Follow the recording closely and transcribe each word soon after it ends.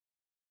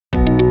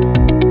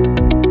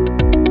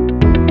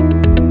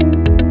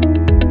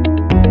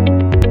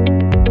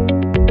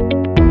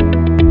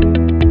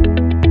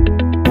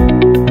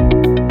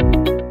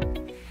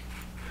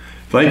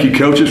Thank you,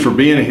 coaches, for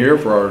being here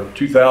for our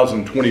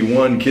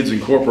 2021 Kids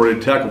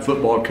Incorporated Tackle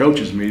Football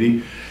Coaches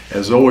Meeting.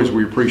 As always,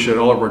 we appreciate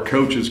all of our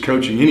coaches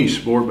coaching any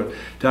sport, but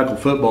tackle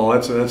football,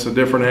 that's a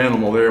different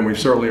animal there, and we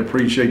certainly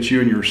appreciate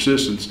you and your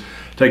assistants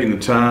taking the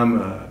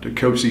time to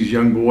coach these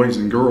young boys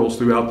and girls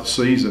throughout the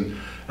season.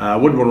 I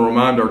would want to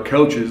remind our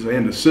coaches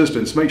and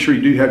assistants, make sure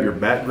you do have your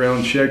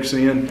background checks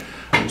in.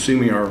 I'm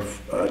assuming our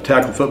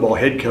tackle football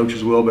head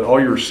coaches will, but all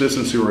your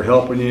assistants who are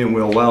helping you, and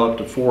we'll allow up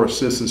to 4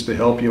 assistants to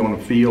help you on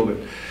the field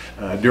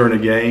during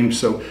a game.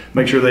 So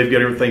make sure they've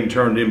got everything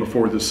turned in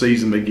before the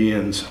season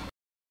begins.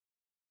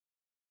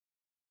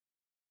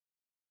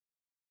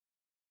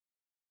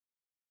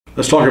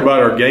 Let's talk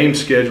about our game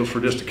schedules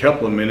for just a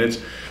couple of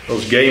minutes.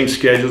 Those game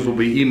schedules will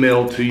be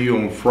emailed to you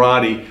on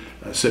Friday,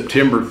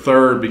 September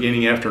 3rd,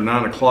 beginning after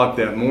 9 o'clock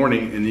that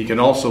morning, and you can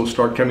also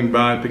start coming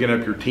by and picking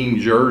up your team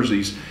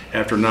jerseys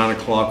after 9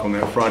 o'clock on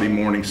that Friday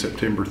morning,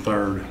 September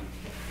 3rd.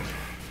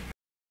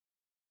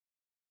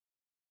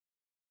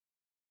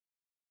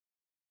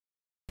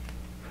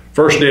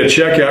 First day of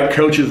checkout,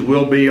 coaches,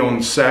 will be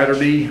on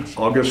Saturday,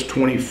 August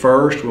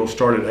 21st. We'll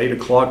start at 8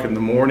 o'clock in the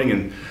morning,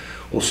 and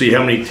we'll see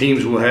how many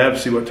teams we'll have,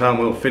 see what time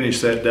we'll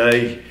finish that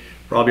day.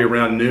 Probably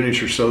around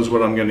noonish or so is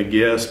what I'm going to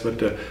guess.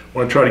 But I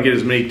want to try to get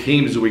as many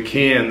teams as we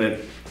can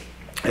that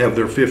have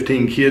their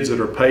 15 kids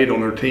that are paid on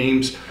their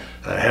teams.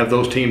 Have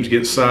those teams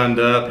get signed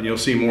up, and you'll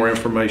see more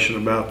information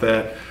about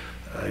that.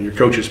 And your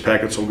coaches'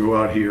 packets will go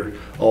out here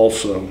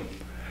also.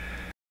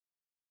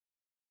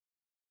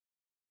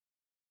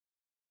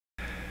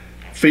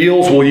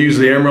 Fields, we'll use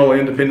the Amarillo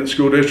Independent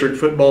School District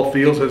football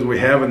fields as we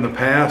have in the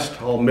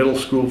past, all middle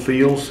school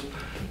fields.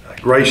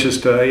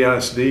 Gracious to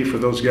AISD for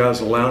those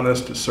guys allowing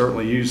us to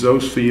certainly use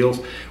those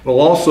fields.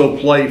 We'll also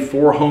play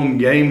 4 home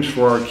games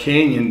for our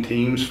Canyon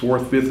teams,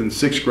 4th, 5th, and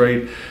 6th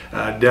grade,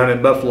 down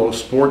at Buffalo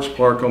Sports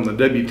Park on the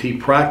WT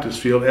practice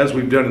field, as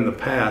we've done in the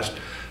past.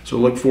 So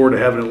look forward to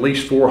having at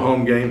least 4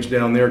 home games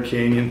down there,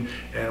 Canyon,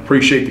 and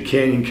appreciate the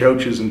Canyon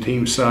coaches and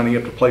teams signing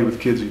up to play with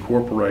Kids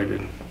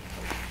Incorporated.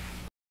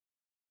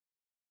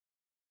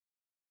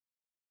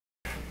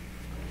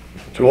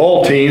 To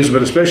all teams,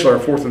 but especially our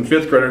 4th and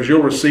 5th graders,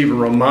 you'll receive a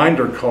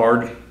reminder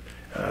card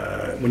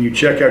when you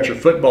check out your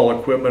football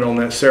equipment on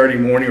that Saturday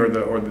morning or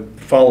the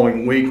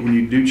following week when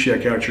you do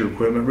check out your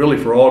equipment, really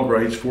for all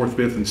grades, 4th,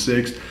 5th, and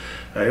 6th.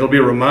 It'll be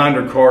a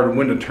reminder card on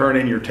when to turn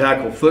in your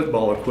tackle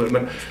football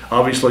equipment.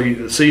 Obviously,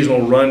 the season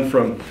will run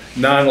from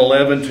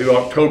 9/11 to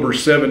October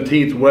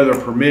 17th, weather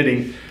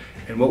permitting.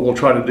 And what we'll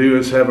try to do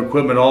is have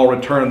equipment all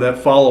returned that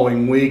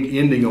following week,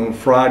 ending on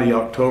Friday,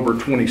 October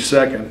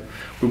 22nd.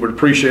 We would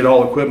appreciate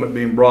all equipment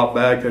being brought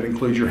back. That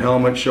includes your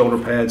helmet, shoulder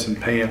pads, and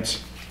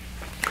pants.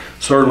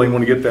 Certainly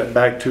want to get that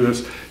back to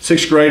us.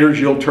 6th graders,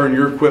 you'll turn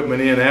your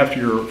equipment in after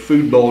your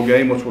food bowl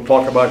game, which we'll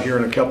talk about here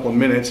in a couple of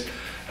minutes.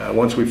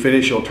 Once we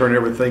finish, you'll turn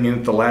everything in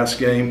at the last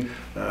game,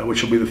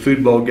 which will be the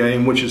food bowl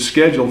game, which is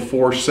scheduled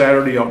for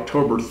Saturday,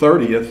 October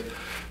 30th.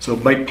 So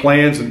make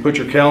plans and put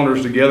your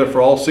calendars together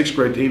for all 6th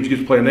grade teams. You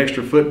get to play an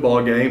extra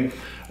football game.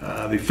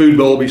 The food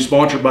bowl will be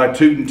sponsored by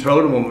Toot and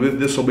Totem.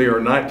 This will be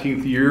our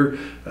 19th year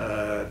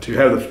to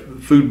have the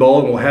food bowl,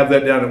 and we'll have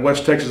that down at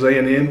West Texas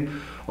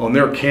A&M on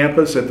their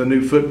campus at the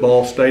new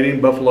football stadium,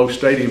 Buffalo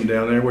Stadium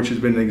down there, which has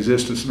been in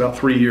existence about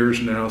 3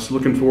 years now. So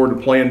looking forward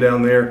to playing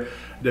down there.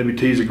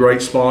 WT is a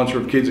great sponsor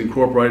of Kids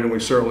Incorporated, and we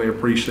certainly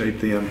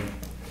appreciate them.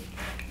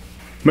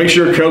 Make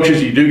sure,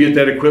 coaches, you do get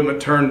that equipment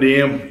turned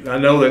in. I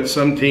know that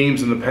some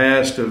teams in the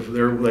past,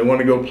 they want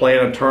to go play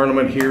in a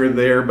tournament here or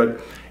there,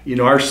 but you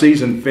know, our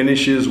season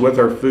finishes with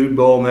our food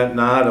bowl on that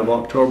night of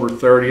October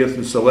 30th,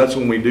 and so that's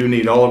when we do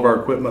need all of our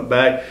equipment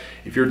back.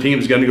 If your team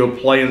is going to go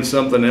play in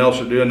something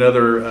else or do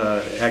another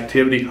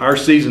activity, our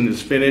season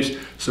is finished,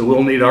 so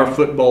we'll need our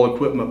football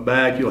equipment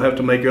back. You'll have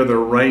to make other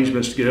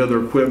arrangements to get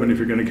other equipment if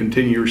you're going to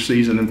continue your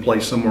season and play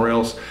somewhere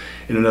else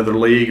in another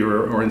league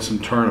or in some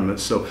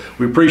tournaments. So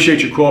we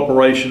appreciate your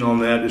cooperation on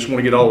that. Just want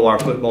to get all of our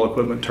football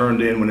equipment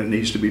turned in when it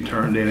needs to be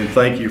turned in, and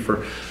thank you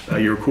for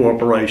your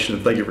cooperation,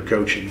 and thank you for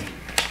coaching.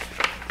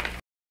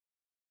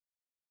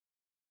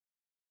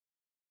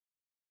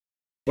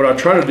 What I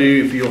try to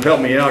do, if you'll help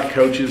me out,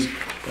 coaches,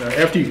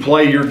 after you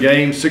play your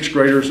game, 6th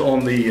graders on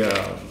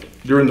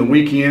during the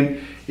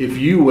weekend, if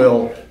you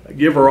will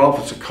give our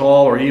office a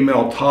call or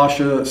email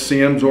Tasha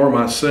Sims or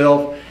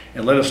myself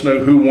and let us know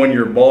who won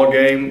your ball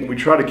game. We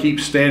try to keep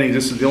standings.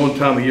 This is the only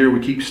time of year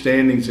we keep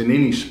standings in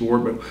any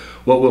sport, but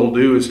what we'll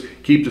do is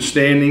keep the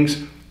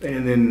standings,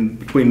 and then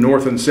between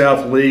North and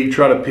South League,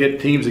 try to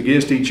pit teams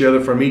against each other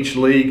from each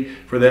league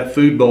for that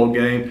food bowl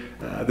game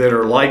that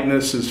are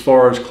likeness as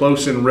far as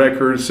close in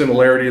record,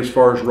 similarity as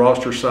far as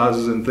roster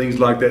sizes and things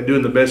like that,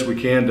 doing the best we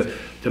can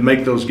to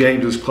make those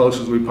games as close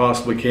as we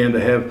possibly can,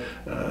 to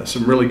have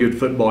some really good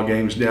football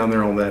games down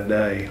there on that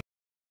day.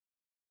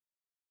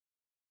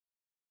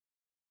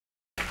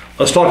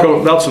 Let's talk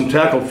about some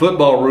tackle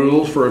football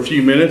rules for a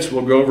few minutes.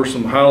 We'll go over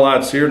some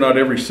highlights here, not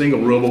every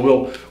single rule,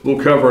 but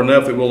we'll cover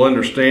enough that we'll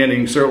understand.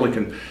 You certainly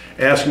can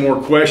ask more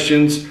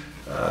questions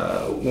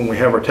when we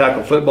have our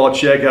tackle football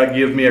checkout.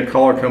 Give me a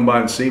call or come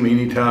by and see me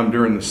anytime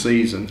during the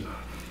season.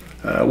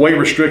 Weight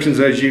restrictions,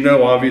 as you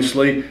know,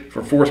 obviously,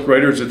 for fourth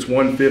graders, it's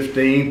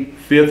 115,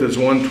 fifth is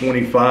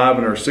 125,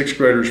 and our sixth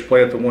graders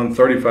play at the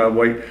 135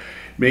 weight,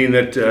 meaning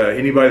that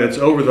anybody that's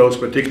over those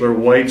particular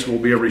weights will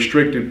be a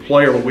restricted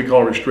player, what we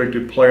call a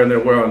restricted player, and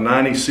they'll wear a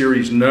 90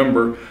 series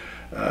number,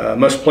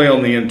 must play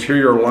on the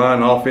interior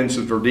line,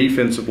 offensive or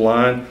defensive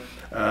line,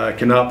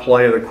 cannot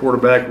play at a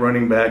quarterback,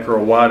 running back, or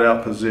a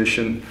wideout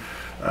position.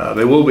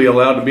 They will be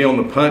allowed to be on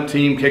the punt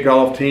team,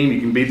 kickoff team.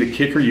 You can be the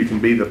kicker, you can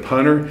be the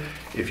punter.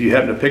 If you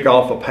happen to pick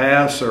off a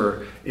pass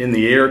or in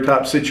the air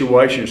type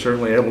situation, you're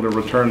certainly able to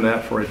return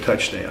that for a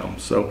touchdown.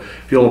 So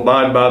if you'll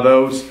abide by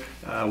those,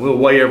 we'll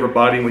weigh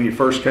everybody when you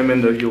first come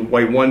in. You'll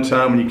weigh one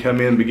time when you come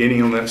in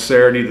beginning on that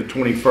Saturday, the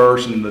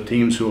 21st, and the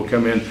teams who will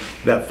come in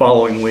that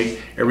following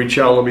week. Every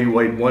child will be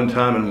weighed one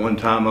time and one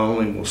time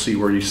only, and we'll see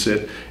where you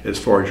sit as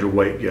far as your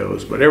weight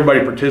goes. But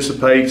everybody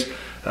participates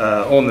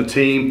on the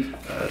team.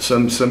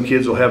 Some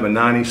kids will have a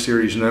 90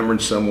 series number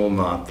and some will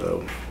not,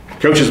 though.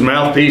 Coach's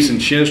mouthpiece and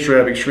chin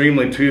strap,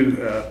 extremely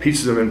two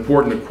pieces of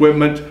important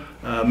equipment.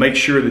 Make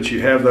sure that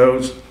you have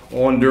those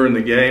on during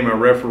the game. Our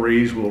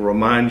referees will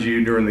remind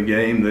you during the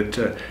game that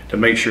to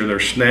make sure they're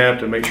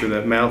snapped, to make sure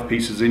that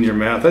mouthpiece is in your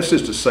mouth. That's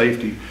just a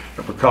safety,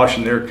 a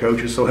precaution there,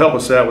 coaches. So help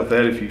us out with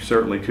that if you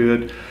certainly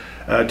could.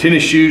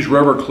 Tennis shoes,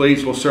 rubber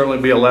cleats will certainly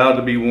be allowed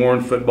to be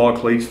worn, football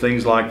cleats,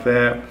 things like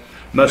that.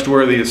 Must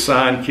wear the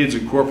assigned Kids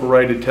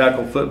Incorporated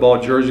tackle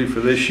football jersey for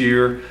this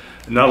year.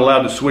 Not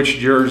allowed to switch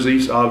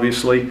jerseys,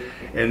 obviously.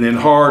 And then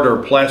hard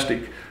or plaster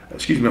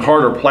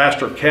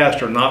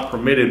cast are not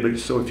permitted. But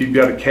so if you've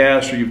got a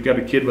cast or you've got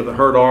a kid with a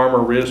hurt arm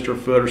or wrist or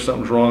foot or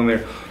something's wrong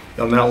there,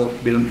 they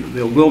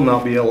will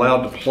not be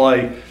allowed to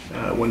play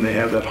when they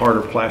have that hard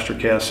or plaster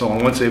cast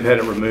on. Once they've had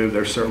it removed,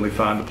 they're certainly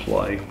fine to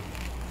play.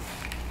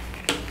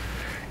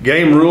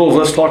 Game rules,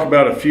 let's talk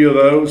about a few of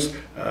those.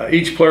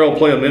 Each player will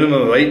play a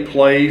minimum of 8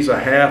 plays, a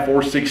half,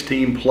 or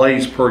 16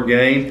 plays per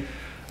game.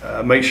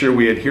 Make sure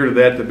we adhere to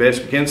that the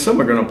best we can. Some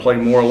are going to play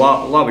more. A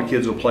lot of the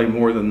kids will play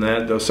more than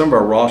that, though. Some of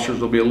our rosters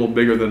will be a little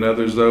bigger than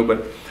others, though.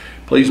 But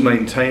please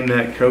maintain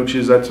that,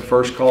 coaches. That's the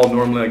first call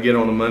normally I get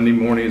on a Monday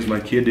morning is my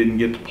kid didn't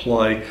get to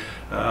play.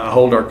 I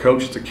hold our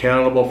coaches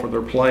accountable for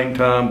their playing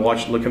time,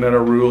 looking at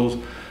our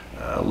rules,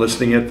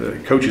 listening at the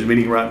coaches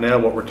meeting right now,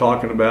 what we're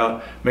talking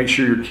about. Make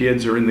sure your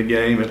kids are in the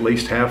game at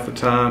least half the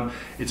time.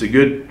 It's a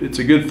good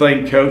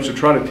thing, coach, to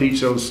try to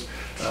teach those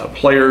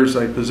players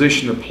a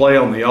position to play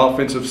on the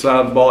offensive side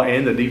of the ball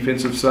and the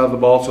defensive side of the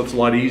ball, so it's a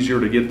lot easier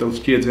to get those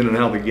kids in and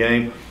out of the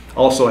game.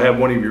 Also have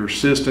one of your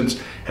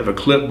assistants have a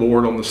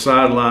clipboard on the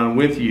sideline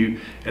with you,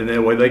 and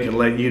that way they can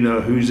let you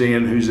know who's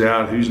in, who's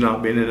out, who's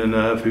not been in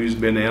enough, who's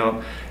been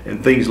out,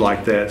 and things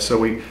like that. So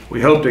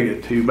we hope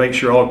to make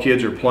sure all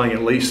kids are playing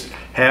at least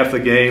half the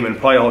game, and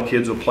probably all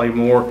kids will play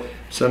more.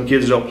 Some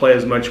kids don't play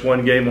as much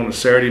one game on a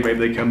Saturday.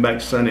 Maybe they come back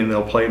Sunday and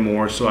they'll play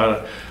more. So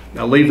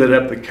I'll leave that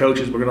up to the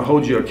coaches. We're going to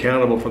hold you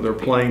accountable for their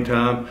playing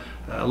time.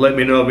 Let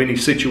me know of any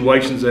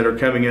situations that are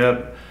coming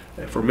up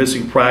for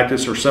missing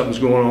practice or something's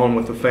going on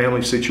with the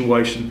family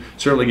situation.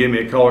 Certainly give me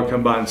a call or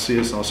come by and see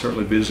us, and I'll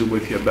certainly visit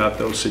with you about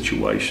those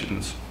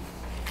situations.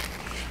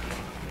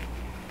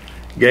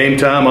 Game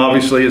time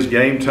obviously is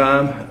game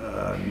time.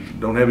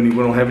 We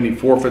don't have any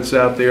forfeits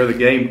out there. The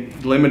game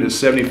limit is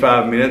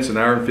 75 minutes, an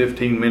hour and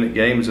 15-minute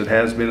game as it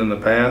has been in the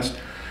past.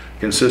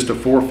 Consists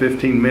of 4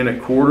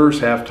 15-minute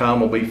quarters.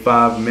 Halftime will be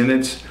 5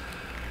 minutes.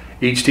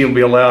 Each team will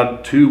be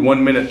allowed 2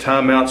 1-minute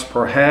timeouts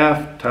per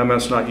half.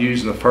 Timeouts not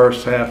used in the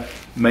first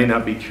half may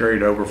not be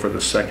carried over for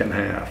the second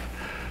half.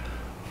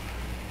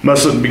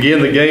 Must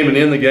begin the game and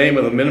end the game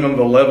with a minimum of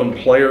 11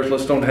 players.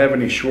 Let's don't have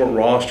any short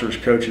rosters,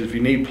 coaches. If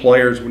you need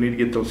players, we need to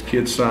get those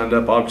kids signed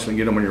up, obviously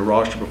get them on your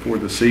roster before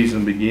the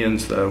season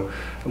begins, though.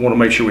 I want to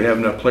make sure we have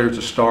enough players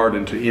to start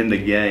and to end the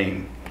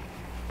game.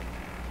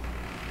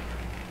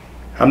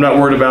 I'm not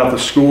worried about the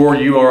score.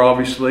 You are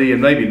obviously,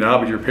 and maybe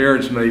not, but your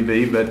parents may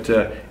be. But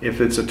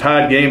if it's a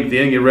tied game at the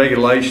end of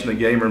regulation, the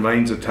game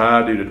remains a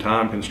tie due to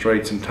time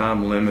constraints and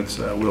time limits.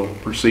 We'll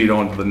proceed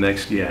on to the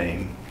next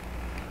game.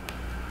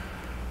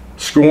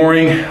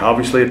 Scoring,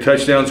 obviously a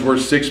touchdown's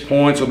worth 6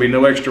 points. There'll be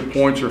no extra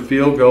points or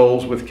field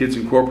goals with Kids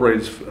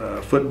Incorporated's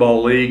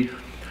football league.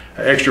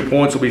 Extra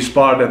points will be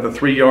spotted at the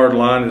 3-yard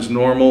line as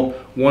normal.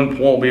 1 point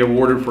will be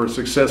awarded for a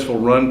successful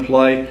run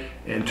play,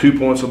 and 2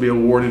 points will be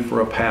awarded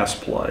for a pass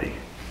play.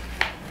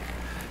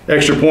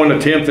 Extra point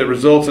attempt that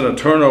results in a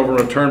turnover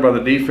returned by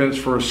the defense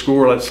for a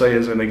score, let's say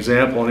as an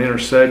example, an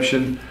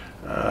interception,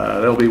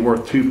 that'll be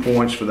worth 2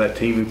 points for that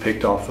team who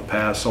picked off the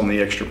pass on the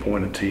extra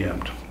point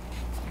attempt.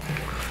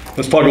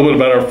 Let's talk a little bit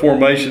about our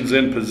formations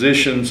and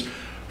positions.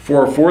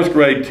 For our 4th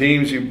grade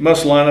teams, you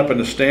must line up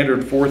in a standard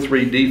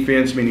 4-3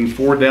 defense, meaning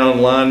 4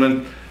 down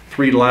linemen,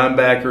 3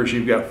 linebackers.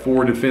 You've got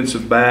 4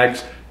 defensive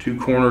backs, 2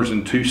 corners,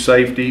 and 2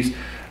 safeties.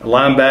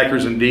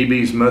 Linebackers and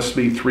DBs must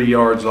be 3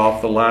 yards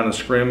off the line of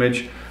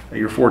scrimmage.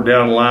 Your 4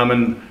 down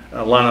linemen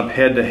line up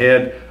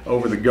head-to-head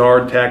over the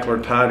guard,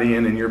 tackler, tight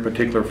end in your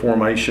particular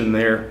formation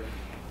there.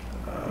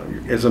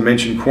 As I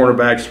mentioned,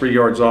 cornerbacks 3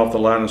 yards off the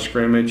line of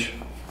scrimmage.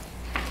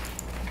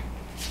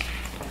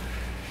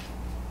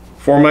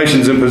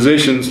 Formations and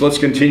positions, let's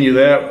continue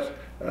that.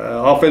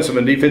 Offensive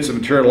and defensive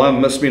interior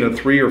linemen must be in a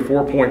 3 or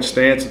 4 point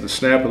stance at the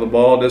snap of the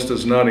ball. This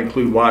does not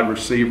include wide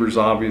receivers,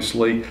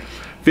 obviously.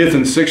 5th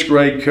and 6th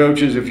grade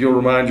coaches, if you'll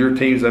remind your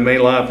teams, they may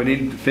line up in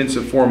any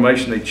defensive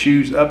formation. They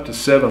choose up to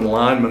 7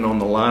 linemen on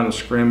the line of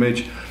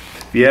scrimmage.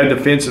 If you add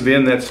defensive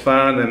end, that's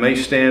fine. They may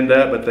stand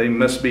up, but they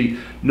must be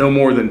no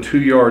more than 2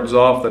 yards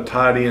off the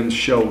tight end's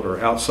shoulder,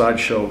 outside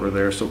shoulder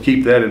there. So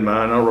keep that in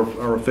mind.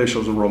 Our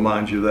officials will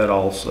remind you of that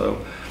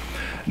also.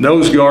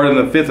 Nose guard in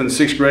the 5th and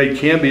 6th grade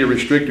can be a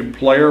restricted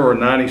player or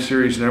 90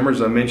 series number,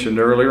 as I mentioned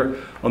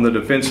earlier, on the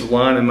defensive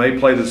line, and may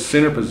play the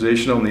center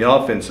position on the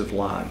offensive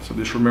line. So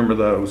just remember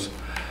those.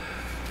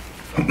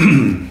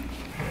 Teams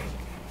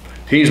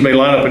may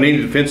line up in any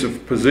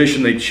defensive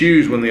position they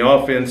choose when the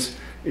offense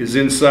is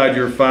inside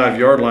your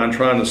 5-yard line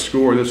trying to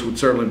score. This would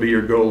certainly be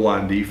your goal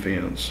line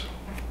defense.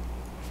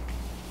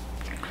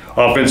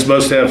 Offense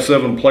must have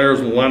 7 players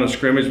on the line of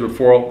scrimmage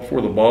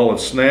before the ball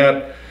is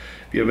snapped.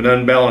 If you have an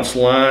unbalanced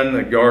line,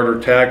 a guard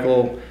or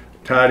tackle,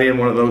 tight end,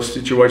 one of those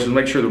situations,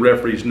 make sure the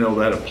referees know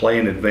that, a play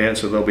in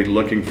advance, so they'll be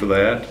looking for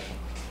that.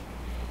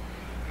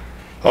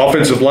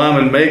 Offensive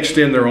linemen may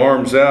extend their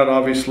arms out,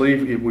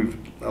 obviously. We've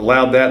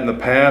allowed that in the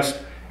past.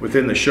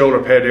 Within the shoulder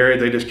pad area,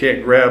 they just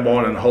can't grab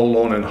on and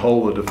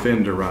hold the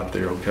defender right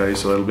there, okay?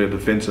 So that'll be a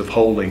defensive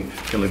holding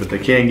penalty, but they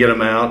can get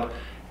them out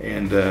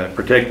and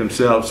protect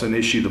themselves and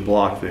issue the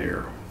block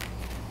there.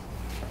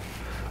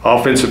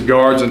 Offensive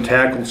guards and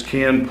tackles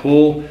can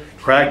pull.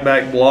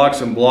 Crackback blocks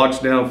and blocks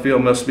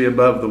downfield must be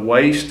above the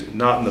waist,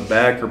 not in the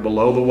back or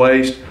below the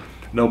waist.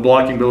 No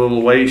blocking below the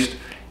waist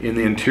in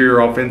the interior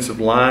offensive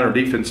line or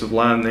defensive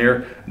line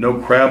there.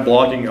 No crab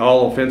blocking.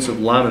 All offensive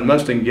linemen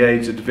must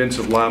engage the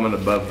defensive lineman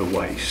above the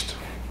waist.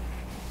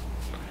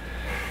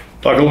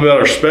 Talk a little bit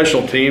about our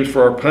special teams.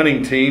 For our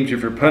punting teams,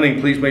 if you're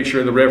punting, please make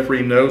sure the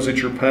referee knows that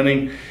you're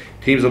punting.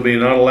 Teams will be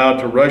not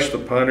allowed to rush the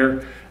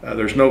punter.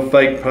 There's no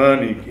fake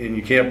punt, and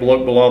you can't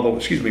block below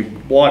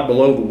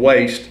the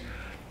waist.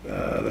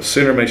 The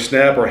center may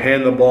snap or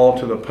hand the ball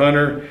to the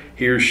punter.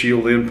 He or she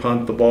will then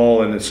punt the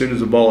ball, and as soon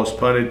as the ball is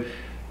punted,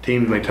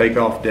 teams may take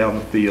off down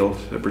the field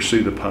to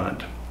pursue the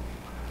punt.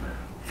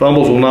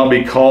 Fumbles will not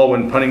be called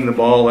when punting the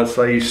ball. Let's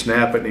say you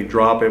snap it and you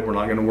drop it. We're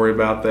not going to worry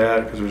about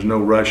that because there's no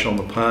rush on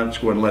the punt.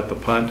 Just go ahead and let the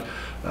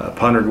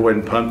punter go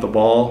ahead and punt the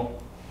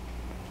ball.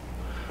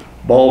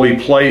 Ball will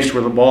be placed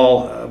where the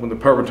ball, when the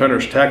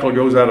punter's tackle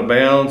goes out of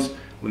bounds,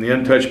 when the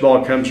untouched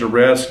ball comes to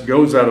rest,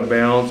 goes out of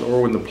bounds,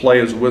 or when the play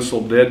is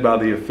whistled dead by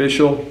the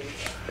official.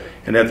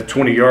 And at the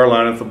 20-yard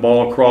line, if the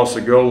ball crosses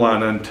the goal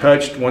line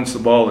untouched, once the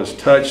ball is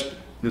touched,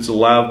 it's a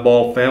live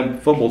ball.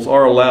 Fumbles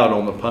are allowed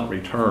on the punt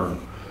return.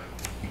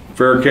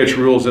 Fair catch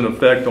rule is in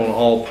effect on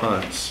all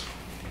punts.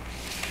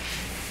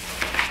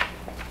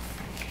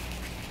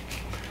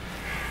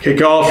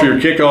 Kickoff for your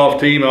kickoff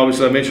team,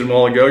 obviously I mentioned a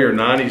while ago, your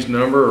 90s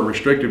number or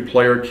restricted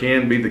player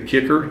can be the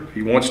kicker. If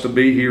he wants to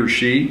be, he or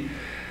she.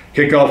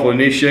 Kickoff will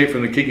initiate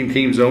from the kicking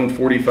team's own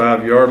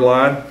 45-yard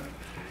line.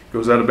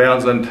 Goes out of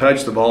bounds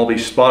untouched. The ball will be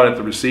spotted at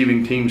the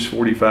receiving team's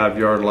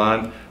 45-yard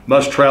line.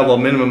 Must travel a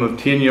minimum of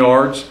 10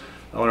 yards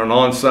on an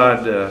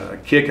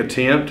onside kick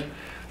attempt.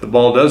 The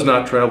ball does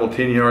not travel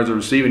 10 yards. The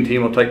receiving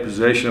team will take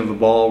possession of the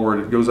ball where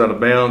it goes out of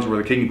bounds, where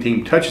the kicking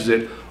team touches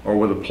it, or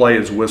where the play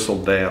is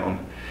whistled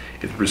down.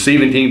 If the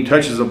receiving team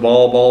touches the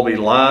ball will be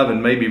live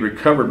and may be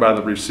recovered by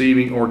the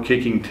receiving or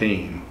kicking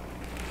team.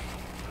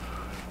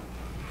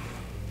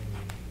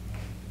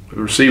 If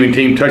the receiving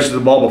team touches the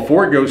ball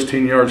before it goes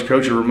 10 yards,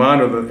 coach a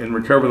reminder and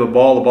recover the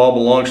ball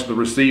belongs to the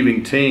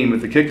receiving team.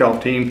 If the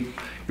kickoff team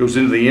goes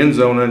into the end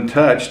zone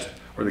untouched,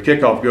 or the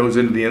kickoff goes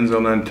into the end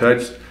zone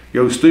untouched,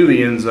 goes through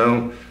the end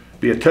zone,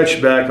 be a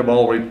touchback, the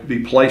ball will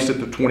be placed at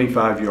the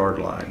 25-yard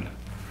line.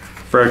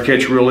 Fair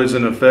catch rule is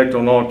in effect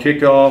on all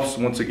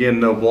kickoffs. Once again,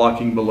 no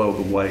blocking below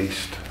the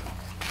waist.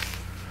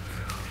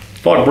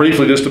 Talk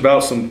briefly just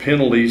about some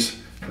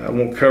penalties. I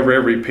won't cover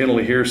every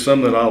penalty here.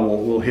 Some that I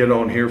will hit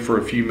on here for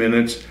a few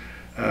minutes.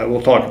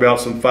 We'll talk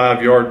about some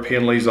 5-yard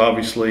penalties,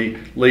 obviously,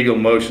 legal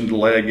motion,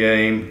 delay a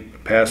game,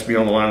 pass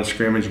beyond the line of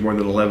scrimmage, more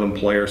than 11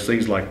 players,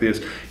 things like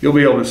this. You'll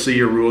be able to see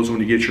your rules when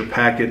you get your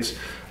packets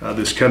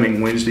this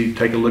coming Wednesday.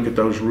 Take a look at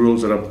those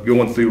rules that I'm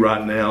going through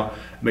right now.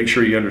 Make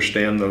sure you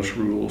understand those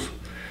rules.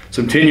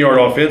 Some 10-yard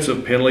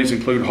offensive penalties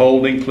include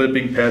holding,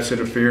 clipping, pass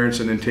interference,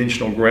 and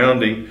intentional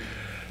grounding.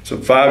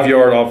 Some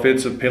 5-yard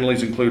offensive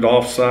penalties include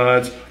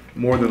offsides,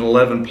 more than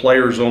 11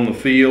 players on the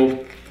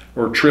field,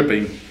 or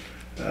tripping.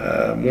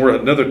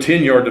 Another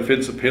 10-yard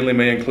defensive penalty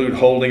may include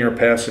holding or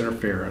pass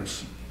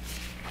interference.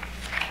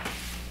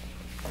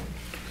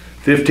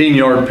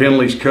 15-yard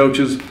penalties,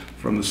 coaches,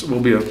 from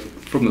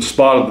the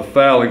spot of the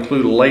foul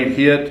include a late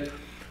hit,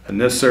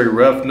 unnecessary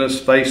roughness,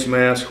 face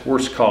mask,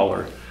 horse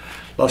collar.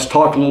 Let's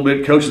talk a little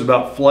bit, coaches,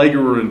 about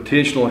flagrant or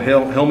intentional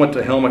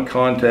helmet-to-helmet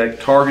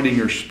contact, targeting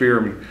or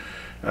spearing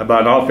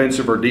by an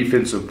offensive or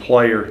defensive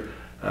player.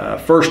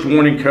 First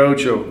warning,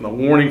 coach, a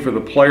warning for the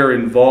player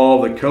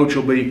involved. The coach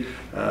will be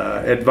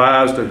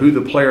advised of who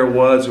the player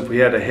was if we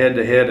had a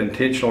head-to-head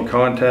intentional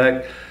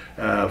contact.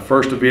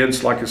 First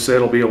offense, like I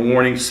said, will be a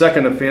warning.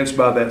 Second offense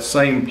by that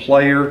same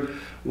player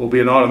will be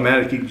an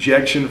automatic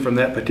ejection from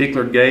that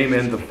particular game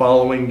and the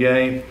following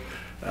game.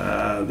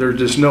 There's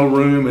just no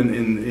room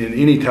in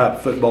any type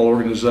of football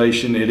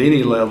organization at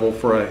any level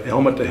for a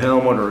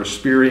helmet-to-helmet or a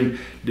spearing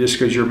just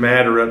because you're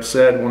mad or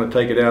upset and want to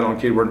take it out on a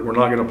kid. We're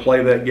not going to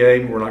play that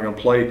game. We're not going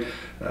to play.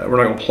 We're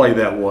not going to play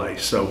that way.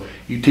 So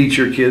you teach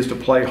your kids to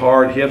play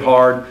hard, hit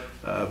hard,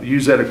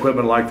 use that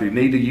equipment like they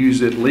need to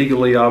use it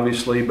legally,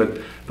 obviously. But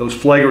those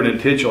flagrant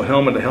intentional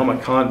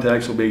helmet-to-helmet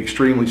contacts will be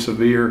extremely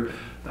severe.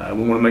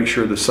 We want to make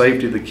sure the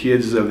safety of the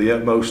kids is of the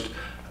utmost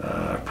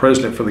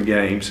precedent for the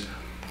games.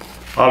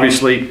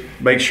 Obviously,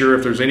 make sure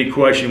if there's any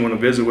question you want to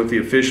visit with the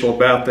official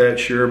about that,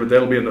 sure, but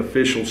that'll be an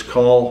official's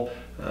call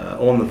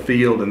on the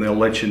field, and they'll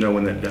let you know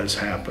when that does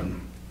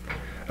happen.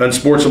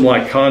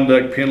 Unsportsmanlike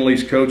conduct,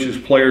 penalties, coaches,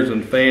 players,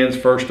 and fans.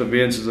 First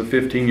offense is a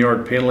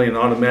 15-yard penalty, an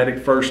automatic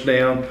first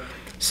down.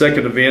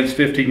 Second offense,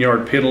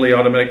 15-yard penalty,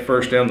 automatic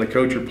first down. The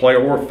coach or player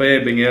or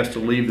fan being asked to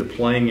leave the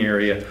playing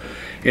area.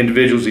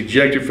 Individuals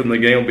ejected from the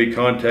game will be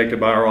contacted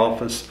by our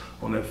office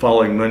on that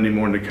following Monday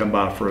morning to come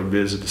by for a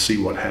visit to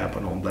see what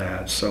happened on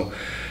that. So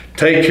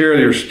take care of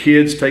your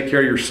kids, take care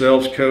of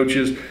yourselves,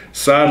 coaches.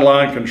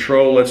 Sideline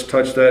control, let's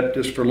touch that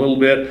just for a little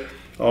bit.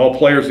 All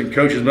players and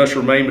coaches must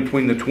remain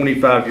between the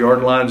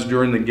 25-yard lines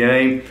during the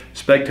game.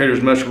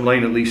 Spectators must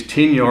remain at least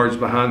 10 yards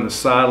behind the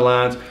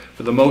sidelines.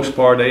 For the most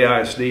part,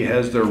 AISD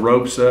has their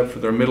ropes up for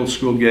their middle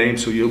school game,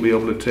 so you'll be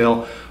able to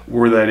tell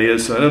where that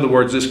is. So in other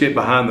words, just get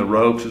behind the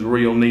ropes is where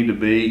you'll need to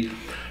be.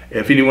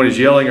 If anyone is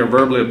yelling or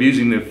verbally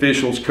abusing the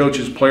officials,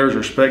 coaches, players,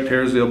 or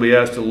spectators, they'll be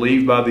asked to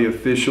leave by the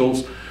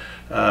officials.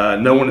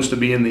 No one is to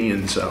be in the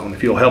end zone.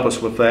 If you'll help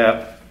us with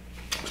that.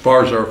 As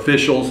far as our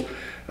officials,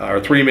 our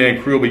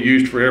three-man crew will be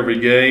used for every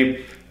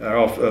game.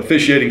 Our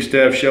officiating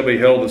staff shall be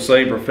held to the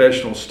same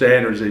professional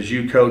standards as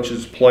you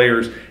coaches,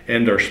 players,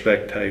 and our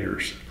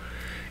spectators.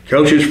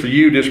 Coaches, for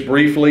you, just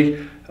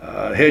briefly,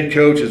 head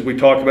coach, as we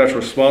talked about, is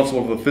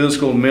responsible for the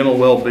physical and mental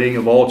well-being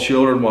of all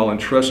children while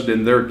entrusted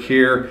in their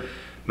care,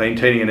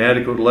 maintaining an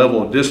adequate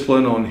level of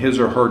discipline on his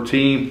or her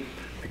team,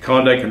 the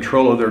conduct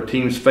control of their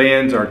team's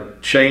fans, our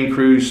chain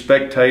crews,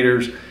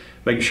 spectators,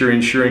 making sure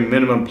ensuring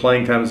minimum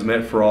playing time is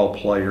met for all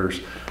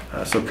players.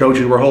 So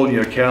coaches, we're holding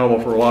you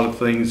accountable for a lot of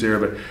things there,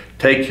 but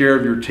take care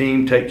of your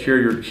team, take care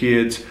of your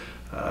kids,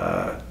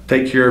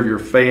 take care of your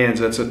fans.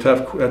 That's a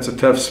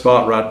tough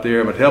spot right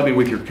there, but help me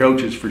with your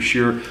coaches for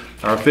sure.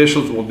 Our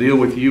officials will deal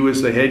with you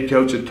as the head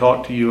coach and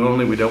talk to you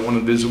only. We don't want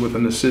to visit with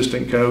an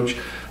assistant coach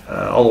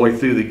all the way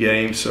through the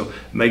game, so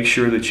make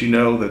sure that you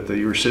know that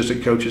your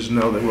assistant coaches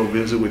know that we'll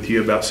visit with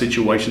you about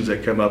situations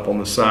that come up on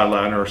the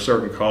sideline or a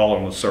certain call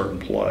on a certain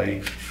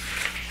play.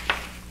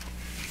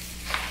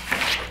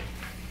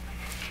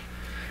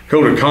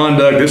 Code of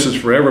conduct, this is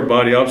for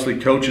everybody, obviously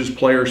coaches,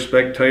 players,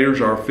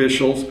 spectators, our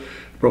officials.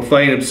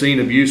 Profane, obscene,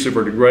 abusive,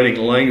 or degrading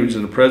language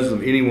in the presence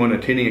of anyone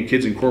attending a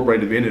Kids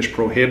Incorporated event is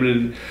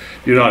prohibited.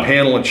 Do not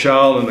handle a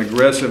child in an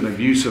aggressive and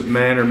abusive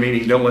manner,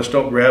 meaning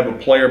don't grab a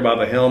player by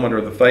the helmet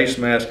or the face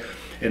mask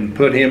and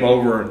put him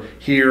over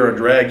here or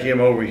drag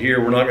him over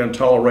here. We're not going to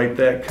tolerate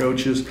that,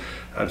 coaches.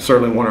 I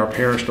certainly want our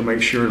parents to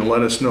make sure to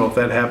let us know if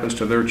that happens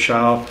to their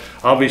child.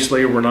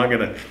 Obviously, we're not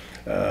going to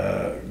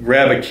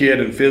grab a kid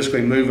and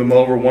physically move him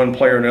over one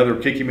player or another,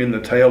 kick him in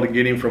the tail to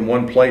get him from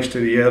one place to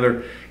the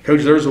other.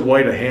 Coach, there's a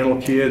way to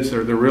handle kids.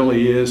 There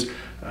really is.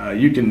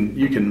 You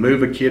can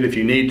move a kid if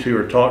you need to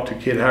or talk to a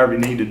kid however you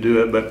need to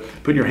do it, but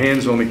putting your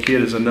hands on the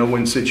kid is a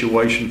no-win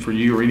situation for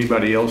you or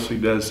anybody else who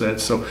does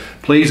that. So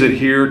please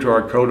adhere to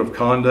our code of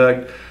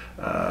conduct.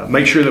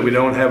 Make sure that we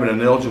don't have an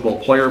ineligible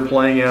player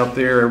playing out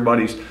there.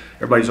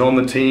 Everybody's on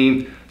the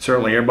team.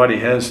 Certainly everybody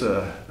has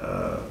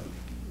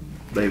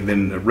they've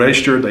been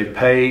registered, they've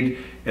paid,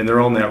 and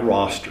they're on that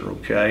roster,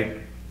 okay?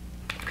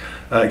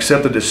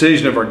 Accept the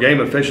decision of our game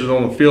officials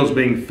on the field as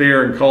being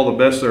fair and call the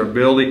best of their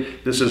ability.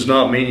 This does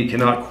not mean you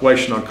cannot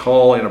question a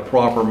call in a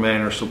proper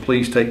manner, so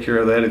please take care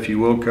of that if you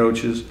will,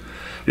 coaches.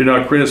 Do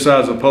not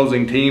criticize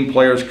opposing team,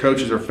 players,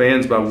 coaches, or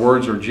fans by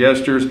words or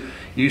gestures.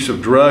 Use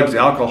of drugs,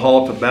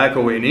 alcohol,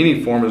 tobacco in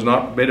any form is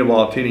not permitted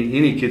while attending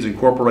any Kids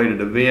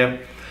Incorporated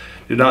event.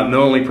 Do not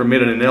knowingly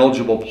permit an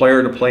ineligible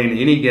player to play in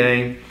any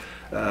game.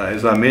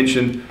 As I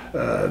mentioned,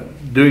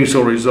 doing so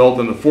will result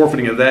in the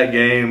forfeiting of that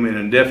game and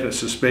indefinite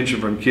suspension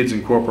from Kids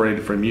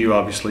Incorporated from you,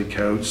 obviously,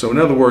 coach. So in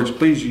other words,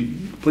 please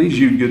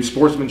use good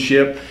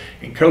sportsmanship,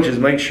 and coaches,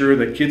 make sure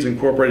that Kids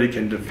Incorporated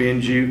can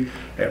defend you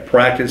at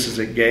practices,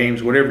 at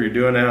games, whatever you're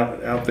doing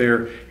out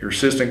there. Your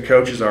assistant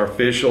coaches, our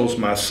officials,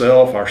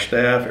 myself, our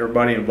staff,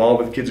 everybody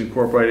involved with Kids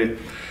Incorporated,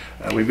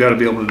 we've got to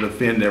be able to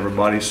defend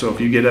everybody. So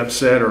if you get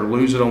upset or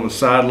lose it on the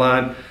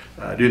sideline,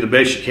 do the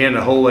best you can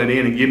to hold that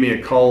in and give me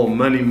a call on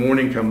Monday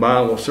morning. Come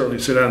by, we'll certainly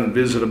sit down and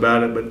visit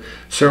about it, but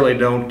certainly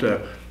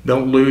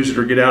don't lose it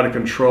or get out of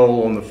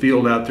control on the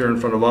field out there in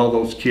front of all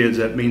those kids.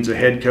 That means a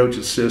head coach,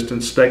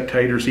 assistants,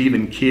 spectators,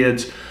 even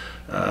kids.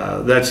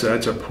 That's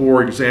a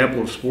poor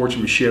example of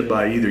sportsmanship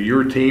by either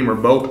your team or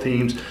both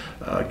teams.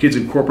 Kids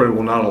Incorporated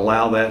will not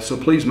allow that, so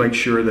please make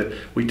sure that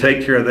we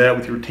take care of that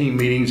with your team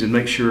meetings and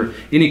make sure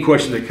any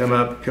questions that come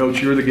up,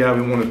 Coach, you're the guy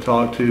we want to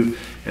talk to,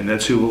 and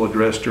that's who we'll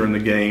address during the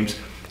games.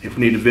 If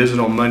we need to visit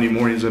on Monday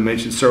morning, as I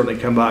mentioned, certainly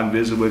come by and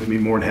visit with me.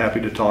 More than happy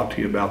to talk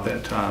to you about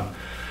that time.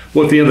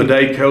 Well, at the end of the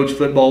day, Coach,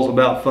 football's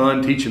about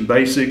fun, teaching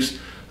basics,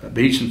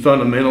 teaching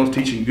fundamentals,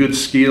 teaching good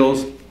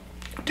skills,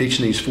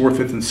 teaching these 4th,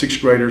 5th, and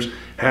 6th graders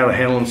how to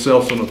handle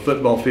themselves on the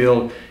football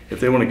field. If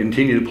they want to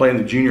continue to play in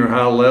the junior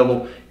high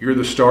level, you're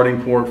the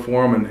starting point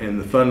for them, and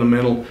the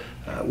fundamental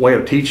way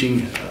of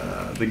teaching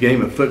the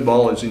game of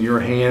football is in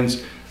your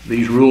hands.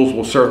 These rules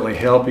will certainly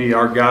help you.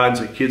 Our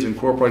guides at Kids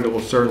Incorporated will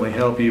certainly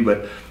help you,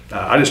 but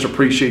I just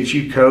appreciate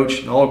you, Coach,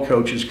 and all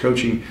coaches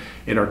coaching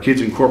in our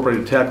Kids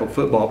Incorporated tackle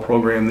football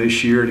program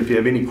this year. And if you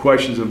have any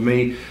questions of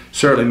me,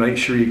 certainly make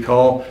sure you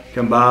call,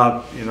 come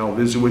by, and I'll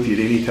visit with you at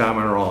any time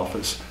in our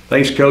office.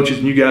 Thanks, coaches,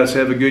 and you guys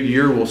have a good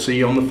year. We'll see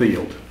you on the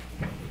field.